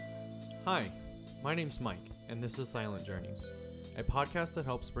Hi, my name's Mike, and this is Silent Journeys, a podcast that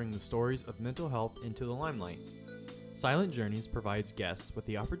helps bring the stories of mental health into the limelight. Silent Journeys provides guests with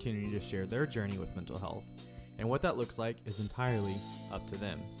the opportunity to share their journey with mental health, and what that looks like is entirely up to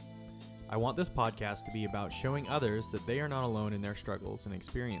them. I want this podcast to be about showing others that they are not alone in their struggles and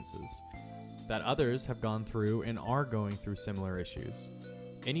experiences, that others have gone through and are going through similar issues.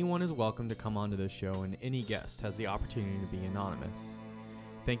 Anyone is welcome to come onto this show, and any guest has the opportunity to be anonymous.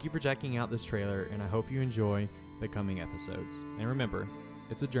 Thank you for checking out this trailer, and I hope you enjoy the coming episodes. And remember,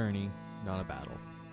 it's a journey, not a battle.